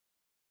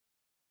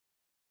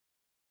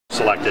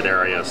selected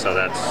area, so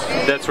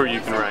that's where you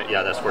can write.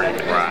 Yeah, that's where you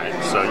can write.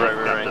 So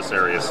you've got this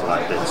area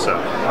selected. So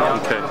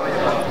okay.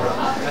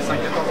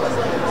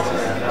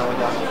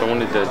 If I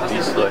wanted to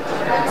deselect,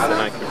 then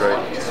I could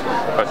write.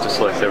 I have to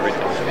select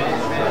everything,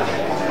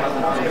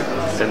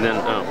 and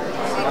then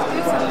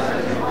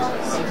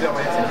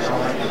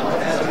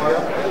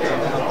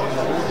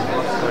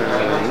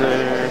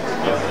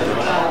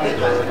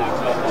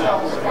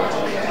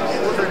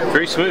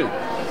very smooth.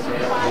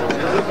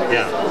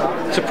 Yeah.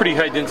 It's a pretty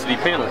high density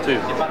panel too.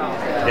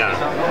 Yeah.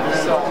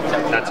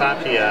 That's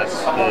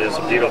IPS. It is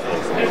beautiful,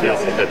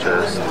 beautiful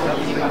pictures.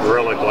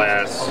 Gorilla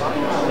Glass.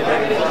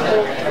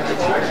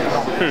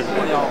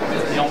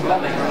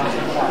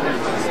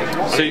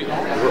 So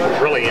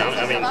really,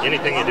 I mean,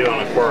 anything you do on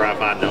a Core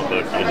i5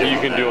 notebook, you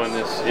can do on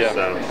this. Yeah.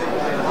 So,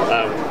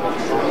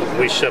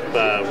 we ship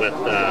with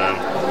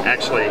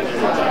actually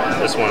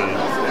this one.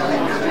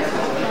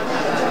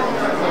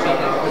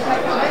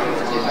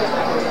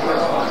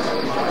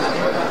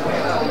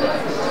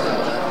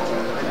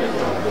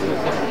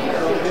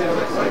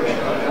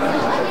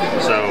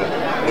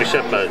 We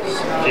ship a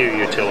few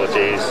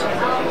utilities.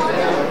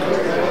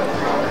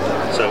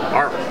 So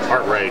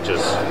art rage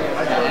is,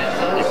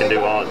 you can do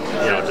all,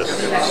 just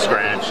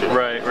scratch and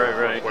right.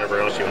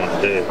 whatever else you want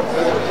to do.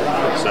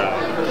 So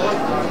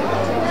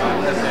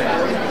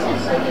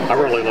I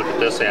really look at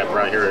this app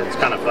right here. It's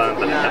kind of fun,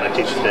 but it kind of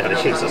teaches you how to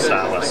use the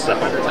stylus. So.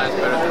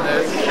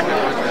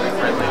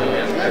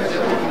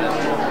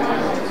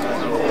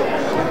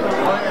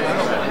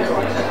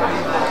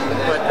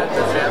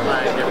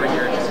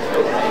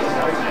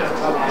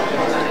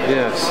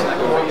 Yes.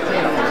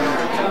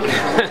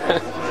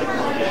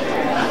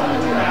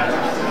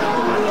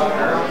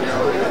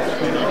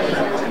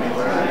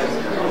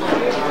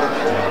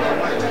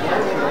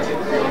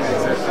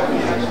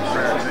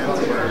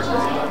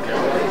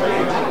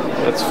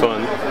 That's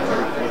fun.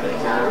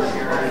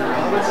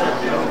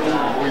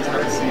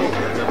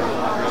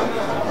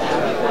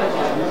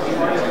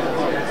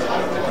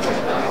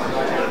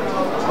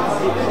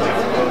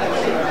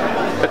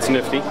 That's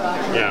nifty.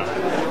 Yeah.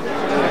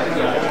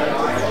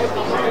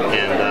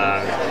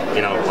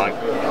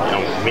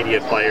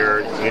 Media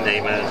player, you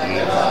name it, and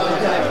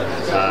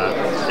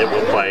it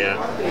will play it.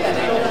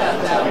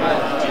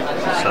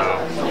 So,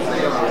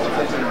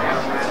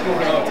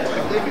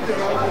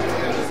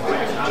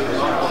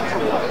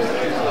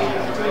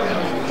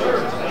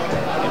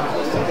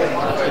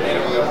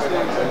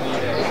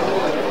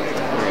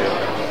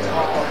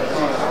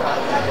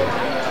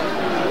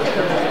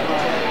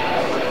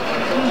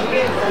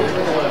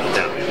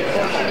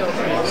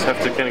 just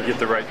have to kind of get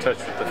the right touch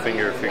with the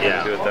finger if you're going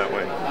to do it that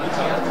way.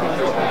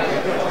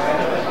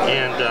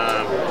 And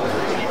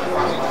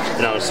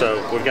so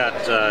we've got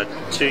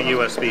 2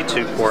 USB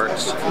 2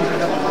 ports,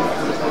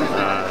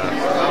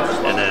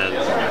 and then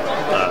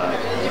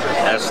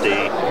SD,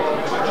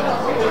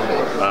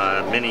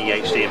 mini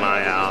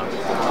HDMI out.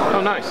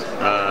 Oh, nice.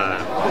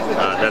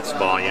 That's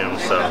volume,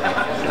 so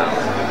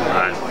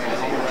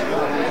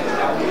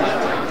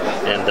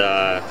and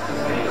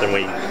then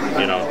we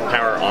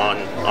power on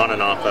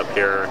and off up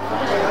here.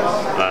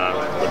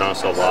 We can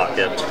also lock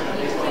it.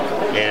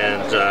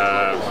 And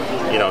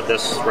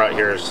this right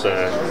here is we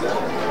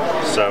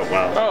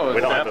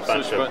don't have a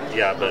bunch of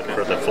but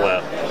for the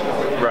flip,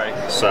 right?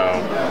 So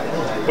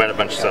we had a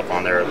bunch of stuff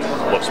on there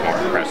that looks more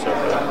impressive.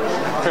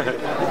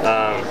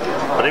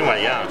 But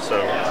anyway, yeah.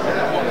 So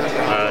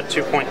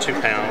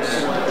 2.2 pounds.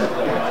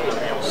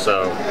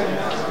 So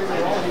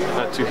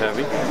not too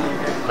heavy.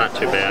 Not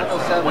too bad.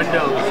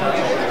 Windows.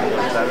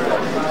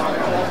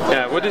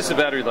 Yeah, what is the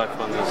battery life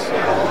on this?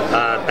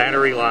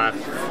 Battery life,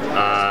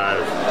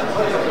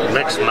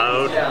 mixed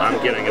mode, I'm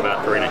getting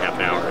about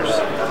 3.5 hours.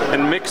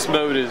 And mixed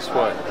mode is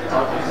what?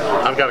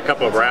 I've got a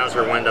couple of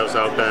browser windows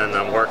open.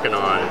 I'm working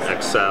on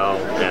Excel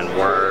and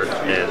Word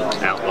and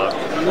Outlook.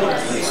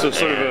 So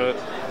sort of a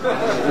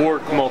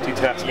work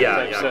multitasking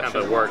type kind of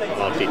a work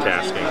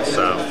multitasking.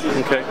 So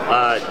okay.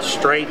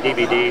 Straight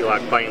DVD,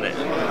 like playing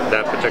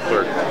that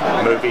particular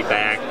movie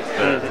back,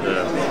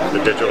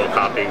 the digital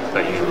copy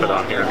that you can put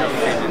on here.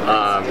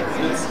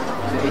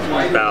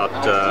 About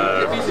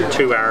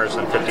 2 hours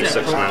and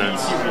 56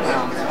 minutes.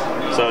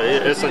 So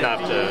it's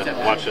enough to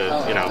watch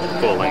a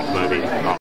full-length movie.